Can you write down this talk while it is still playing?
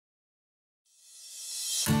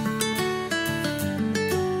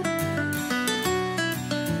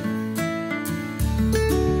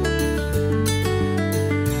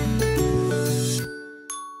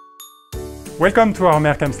Welcome to our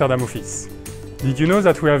Merck Amsterdam office. Did you know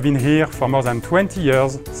that we have been here for more than 20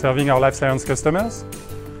 years serving our life science customers?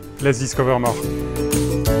 Let's discover more.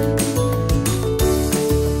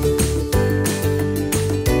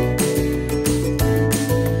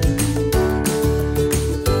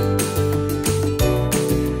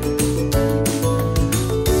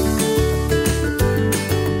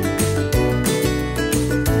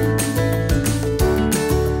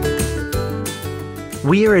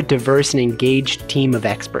 We are a diverse and engaged team of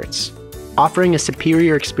experts, offering a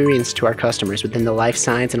superior experience to our customers within the life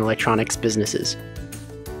science and electronics businesses.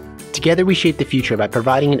 Together we shape the future by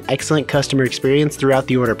providing an excellent customer experience throughout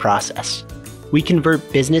the order process. We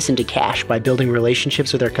convert business into cash by building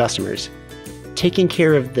relationships with our customers, taking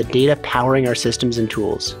care of the data powering our systems and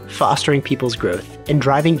tools, fostering people's growth, and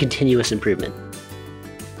driving continuous improvement.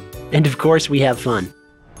 And of course, we have fun.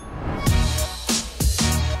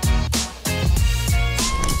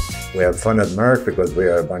 We have fun at Merck because we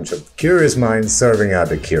are a bunch of curious minds serving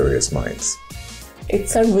other curious minds.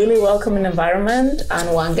 It's a really welcoming environment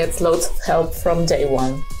and one gets loads of help from day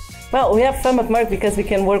one. Well, we have fun at Merck because we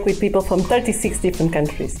can work with people from 36 different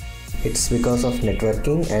countries. It's because of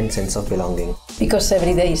networking and sense of belonging. Because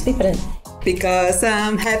every day is different. Because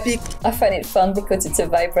I'm happy. I find it fun because it's a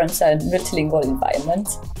vibrant and multilingual environment.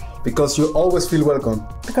 Because you always feel welcome.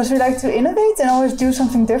 Because we like to innovate and always do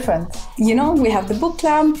something different. You know, we have the book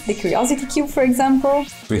club, the curiosity cube, for example.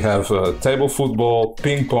 We have table football,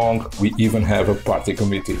 ping pong, we even have a party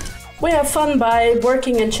committee. We have fun by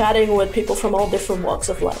working and chatting with people from all different walks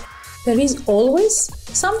of life. There is always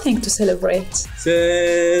something to celebrate.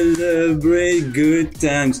 Celebrate good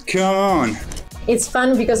times, come on! It's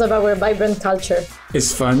fun because of our vibrant culture.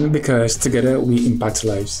 It's fun because together we impact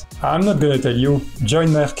lives. I'm not gonna tell you, join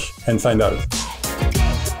Merck and find out.